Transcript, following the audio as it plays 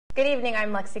Good evening,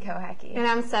 I'm Lexi Kohecki. And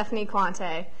I'm Stephanie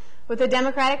Quante. With the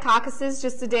Democratic caucuses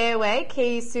just a day away,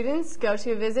 KU students go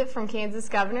to a visit from Kansas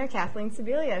Governor Kathleen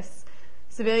Sebelius.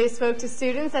 Sebelius spoke to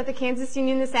students at the Kansas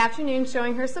Union this afternoon,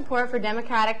 showing her support for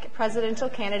Democratic presidential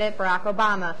candidate Barack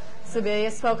Obama.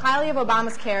 Sebelius spoke highly of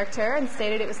Obama's character and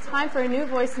stated it was time for a new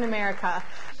voice in America.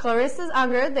 Clarissa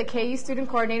Unger, the KU student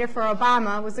coordinator for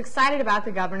Obama, was excited about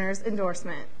the governor's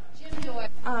endorsement.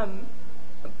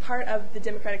 Part of the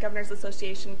Democratic Governors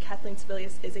Association, Kathleen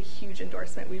Sebelius is a huge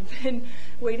endorsement. We've been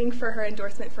waiting for her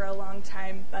endorsement for a long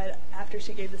time, but after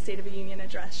she gave the State of the Union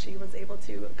address, she was able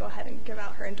to go ahead and give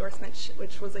out her endorsement,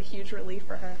 which was a huge relief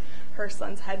for her. Her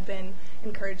sons had been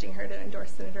encouraging her to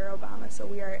endorse Senator Obama, so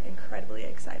we are incredibly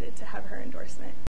excited to have her endorsement.